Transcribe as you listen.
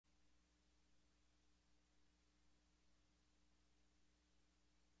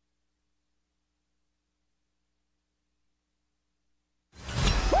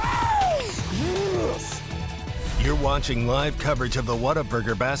watching live coverage of the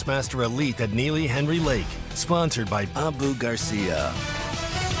Whataburger Bassmaster Elite at Neely Henry Lake, sponsored by Abu Garcia.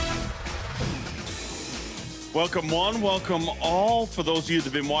 Welcome one, welcome all. For those of you that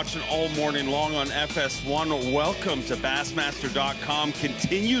have been watching all morning long on FS1, welcome to Bassmaster.com.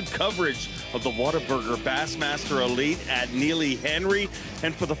 Continued coverage of the Whataburger Bassmaster Elite at Neely Henry.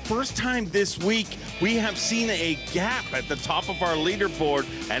 And for the first time this week, we have seen a gap at the top of our leaderboard.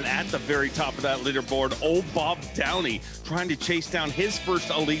 And at the very top of that leaderboard, old Bob Downey trying to chase down his first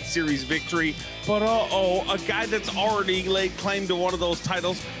Elite Series victory. But a guy that's already laid claim to one of those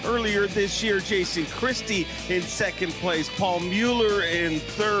titles earlier this year, Jason Christie in second place, Paul Mueller in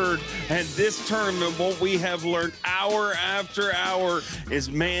third. And this tournament, what we have learned hour after hour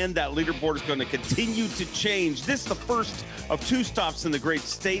is, man, that leaderboard is going to continue to change. This is the first of two stops in the great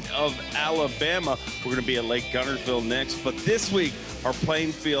state of Alabama. We're going to be at Lake Guntersville next, but this week, our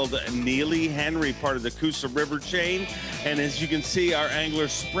playing field, Neely Henry, part of the Coosa River chain. And as you can see, our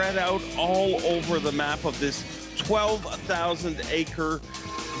anglers spread out all over the map of this 12,000 acre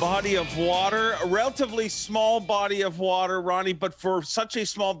body of water, a relatively small body of water, Ronnie, but for such a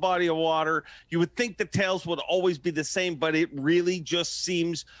small body of water, you would think the tails would always be the same, but it really just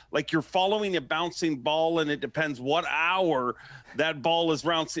seems like you're following a bouncing ball, and it depends what hour that ball is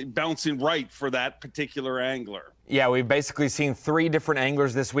bouncing right for that particular angler. Yeah, we've basically seen three different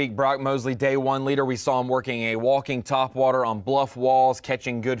anglers this week. Brock Mosley, day one leader. We saw him working a walking topwater on bluff walls,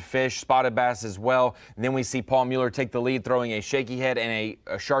 catching good fish, spotted bass as well. And then we see Paul Mueller take the lead, throwing a shaky head and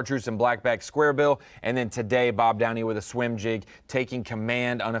a chartreuse and blackback squarebill. And then today, Bob Downey with a swim jig, taking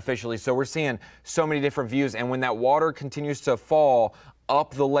command unofficially. So we're seeing so many different views. And when that water continues to fall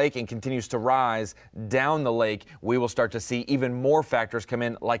up the lake and continues to rise down the lake, we will start to see even more factors come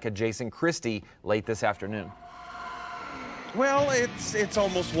in, like a Jason Christie late this afternoon. Well, it's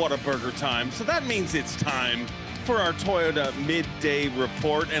almost Whataburger time, so that means it's time for our Toyota midday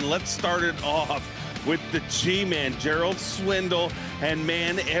report. And let's start it off with the G-Man, Gerald Swindle. And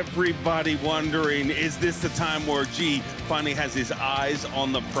man, everybody wondering, is this the time where G finally has his eyes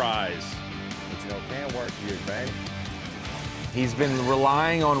on the prize? It's no can work here, baby. He's been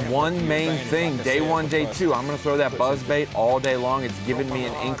relying on one main thing, day one, day two. I'm going to throw that buzz bait all day long. It's given me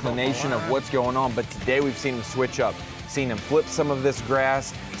an inclination of what's going on, but today we've seen him switch up. Seen him flip some of this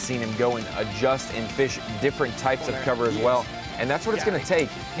grass, seen him go and adjust and fish different types of cover as well. And that's what it's going to take.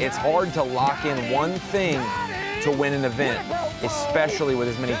 It's hard to lock in one thing to win an event, especially with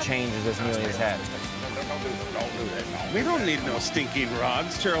as many changes as Neely has had. We don't need no stinking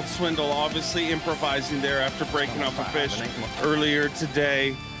rods. Gerald Swindle obviously improvising there after breaking off a fish earlier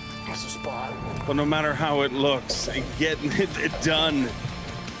today. But no matter how it looks, getting it done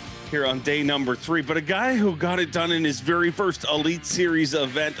here on day number 3. But a guy who got it done in his very first Elite Series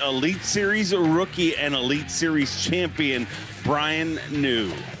event, Elite Series rookie and Elite Series champion, Brian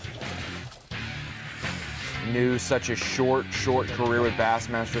New. New, such a short career with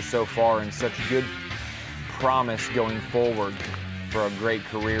Bassmaster so far, and such good promise going forward for a great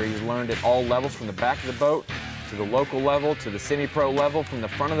career. He's learned at all levels, from the back of the boat to the local level to the semi-pro level, from the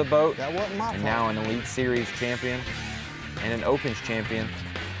front of the boat, and now an Elite Series champion and an Opens champion.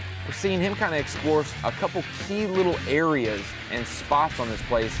 We're seeing him kind of explore a couple key little areas and spots on this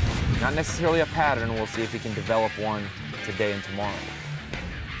place. Not necessarily a pattern. We'll see if he can develop one today and tomorrow.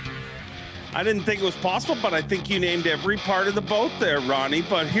 I didn't think it was possible, but I think you named every part of the boat there, Ronnie.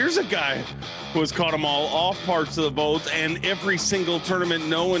 But here's a guy who has caught them all parts of the boat and every single tournament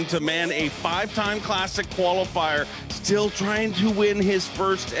known to man, a 5-time Classic qualifier, still trying to win his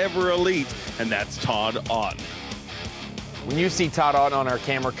first ever Elite, and that's Todd Ott. When you see Todd Ott on our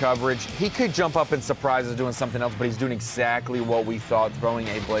camera coverage, he could jump up and surprise us doing something else, but he's doing exactly what we thought, throwing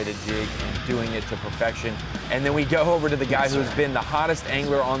a bladed jig and doing it to perfection. And then we go over to the guy who's been the hottest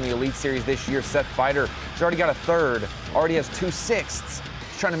angler on the Elite Series this year, Seth Feider. He's already got a third, already has 2 sixths.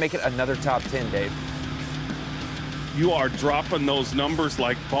 He's trying to make it another top 10, Dave. You are dropping those numbers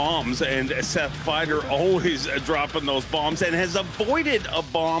like bombs, and Seth Feider always dropping those bombs and has avoided a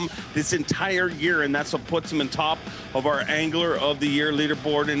bomb this entire year, and that's what puts him in top of our Angler of the Year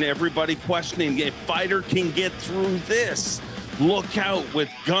leaderboard, and everybody questioning if Feider can get through this. Look out, with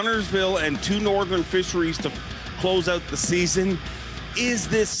Guntersville and 2 northern fisheries to close out the season. Is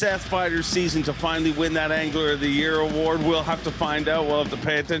this Seth Feider's season to finally win that Angler of the Year award? We'll have to find out. We'll have to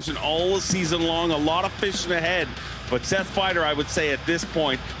pay attention all season long. A lot of fishing ahead. But Seth Feider, I would say at this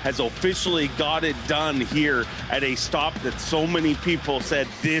point, has officially got it done here at a stop that so many people said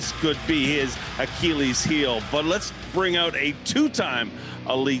this could be his Achilles heel. But let's bring out a 2-time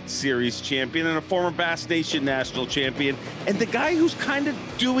Elite Series champion and a former Bass Nation national champion, and the guy who's kind of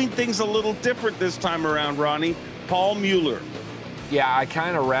doing things a little different this time around, Ronnie, Paul Mueller. Yeah, I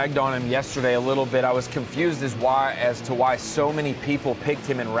kind of ragged on him yesterday a little bit. I was confused as to why so many people picked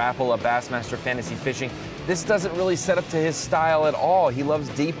him in Rapala Bassmaster Fantasy Fishing. This doesn't really set up to his style at all. He loves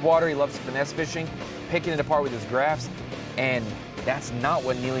deep water, he loves finesse fishing, picking it apart with his graphs, and that's not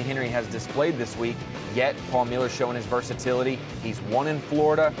what Neely Henry has displayed this week. Yet, Paul Mueller's showing his versatility. He's won in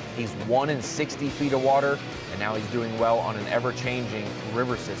Florida, he's won in 60 feet of water, and now he's doing well on an ever-changing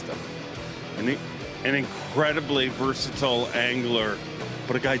river system. An incredibly versatile angler,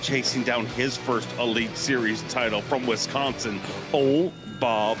 but a guy chasing down his first Elite Series title from Wisconsin, old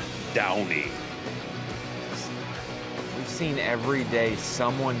Bob Downey. We've seen every day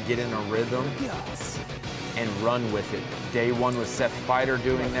someone get in a rhythm and run with it. Day one was Seth Feider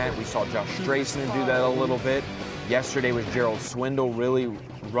doing that. We saw Josh Strayson do that a little bit. Yesterday was Gerald Swindle really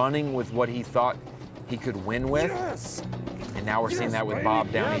running with what he thought he could win with. And now we're seeing that with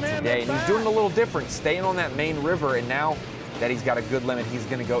Bob Downey today. And he's doing it a little different, staying on that main river. And now that he's got a good limit, he's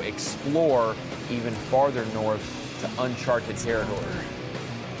going to go explore even farther north to uncharted territory.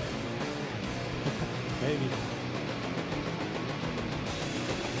 Maybe.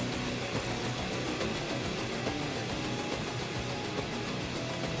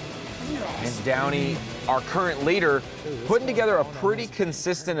 And Downey, our current leader, putting together a pretty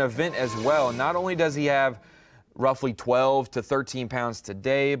consistent event as well. Not only does he have roughly 12 to 13 pounds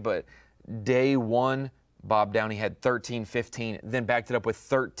today, but day one, Bob Downey had 13-15, then backed it up with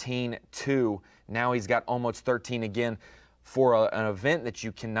 13-2. Now he's got almost 13 again for an event that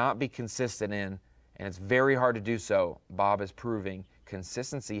you cannot be consistent in, and it's very hard to do so. Bob is proving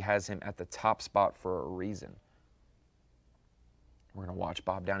consistency has him at the top spot for a reason. We're going to watch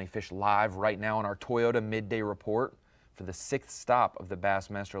Bob Downey fish live right now on our Toyota Midday Report for the 6th stop of the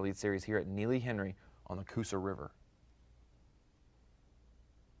Bassmaster Elite Series here at Neely Henry on the Coosa River.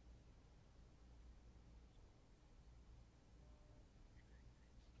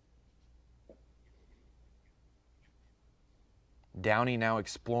 Downey now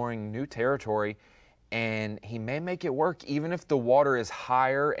exploring new territory, and he may make it work even if the water is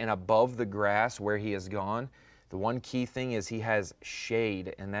higher and above the grass where he has gone. The one key thing is he has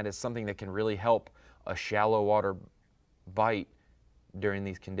shade, and that is something that can really help a shallow water bite during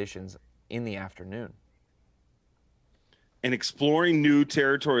these conditions in the afternoon. And exploring new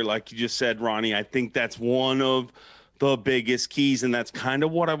territory, like you just said, Ronnie, I think that's one of the biggest keys, and that's kind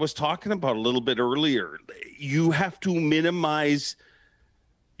of what I was talking about a little bit earlier. You have to minimize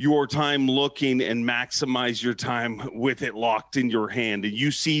your time looking and maximize your time with it locked in your hand. And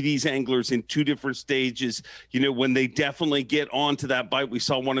you see these anglers in two different stages. You know, when they definitely get onto that bite, we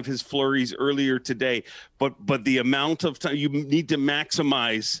saw one of his flurries earlier today, but the amount of time you need to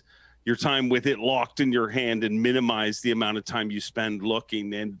maximize your time with it locked in your hand and minimize the amount of time you spend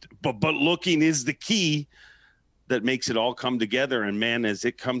looking. And but looking is the key that makes it all come together. And man, has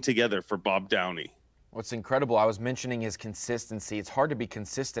it come together for Bob Downey. What's incredible, I was mentioning his consistency. It's hard to be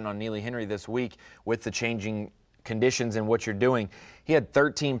consistent on Neely Henry this week with the changing conditions and what you're doing. He had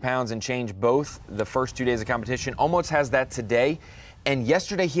 13 pounds and change both the first 2 days of competition, almost has that today. And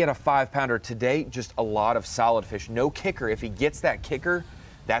yesterday he had a 5-pounder. Today, just a lot of solid fish. No kicker. If he gets that kicker,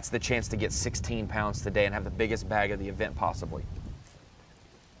 that's the chance to get 16 pounds today and have the biggest bag of the event possibly.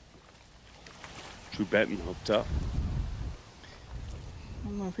 Drew Benton hooked up. I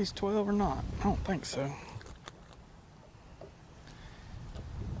don't know if he's 12 or not. I don't think so.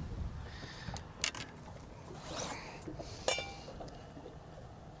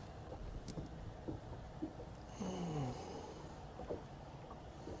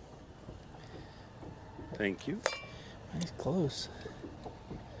 Thank you. He's close.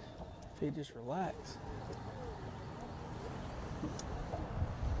 If he just relax.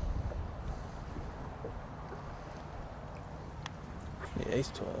 Yeah, he's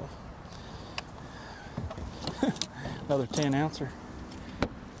 12. Another 10-ouncer.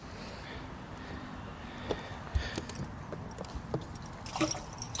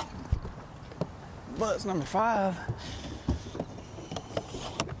 Butts number 5.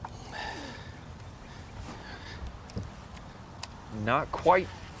 Not quite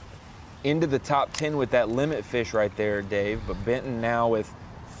into the top 10 with that limit fish right there, Dave, but Benton now with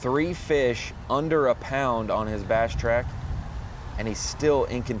 3 fish under a pound on his bass track, and he's still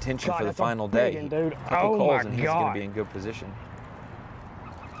in contention for the final day. Dude. Couple Oh calls my and he's going to God. be in good position.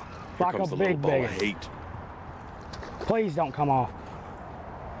 Here Like comes a the little big ball of bag. hate. Please don't come off.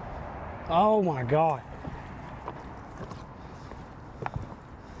 Oh my God.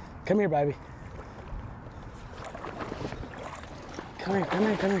 Come here, baby. Come here, come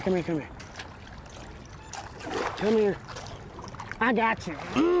here, come here, come here, come here. Come here. I got you.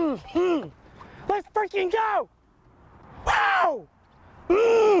 Let's freaking go.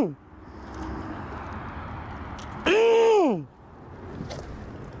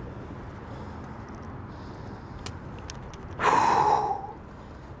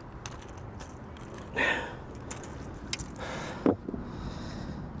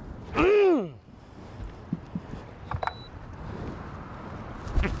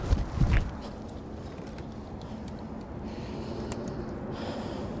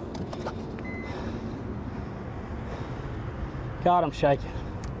 God, I'm shaking.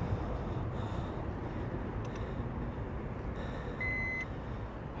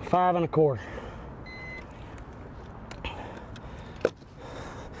 $5.25.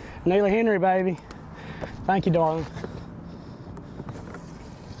 Neely Henry, baby. Thank you, darling.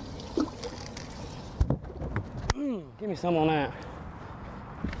 Give me some on that.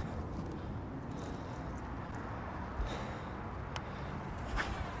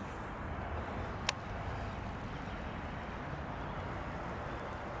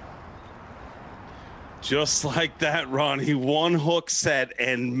 Just like that, Ronnie, one hook set,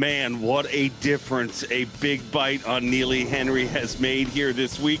 and man, what a difference a big bite on Neely Henry has made here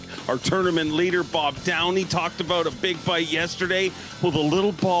this week. Our tournament leader, Bob Downey, talked about a big bite yesterday. Well, the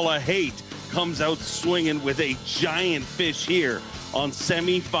little ball of hate comes out swinging with a giant fish here on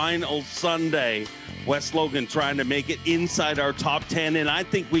semifinal Sunday. Wes Logan trying to make it inside our top 10, and I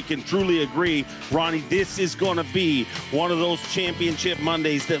think we can truly agree, Ronnie, this is going to be one of those championship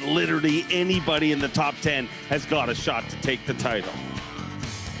Mondays that literally anybody in the top 10 has got a shot to take the title.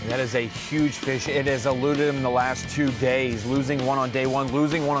 That is a huge fish. It has eluded him the last 2 days, losing one on day one,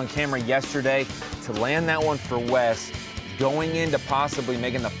 losing one on camera yesterday. To land that one for Wes, going into possibly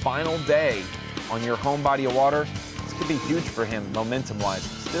making the final day on your home body of water, this could be huge for him momentum-wise.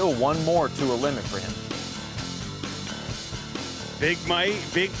 Still one more to a limit for him. Big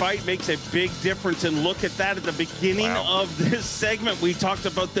bite makes a big difference, and look at that at the beginning of this segment. We talked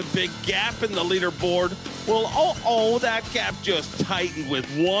about the big gap in the leaderboard. Well, that gap just tightened with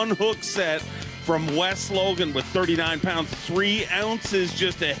one hook set from Wes Logan with 39 pounds, 3 ounces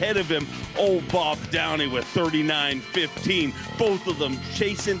just ahead of him. Oh, Bob Downey with 39.15. Both of them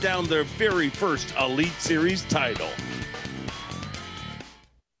chasing down their very first Elite Series title.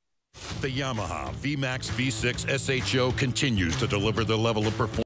 The Yamaha VMAX V6 SHO continues to deliver the level of performance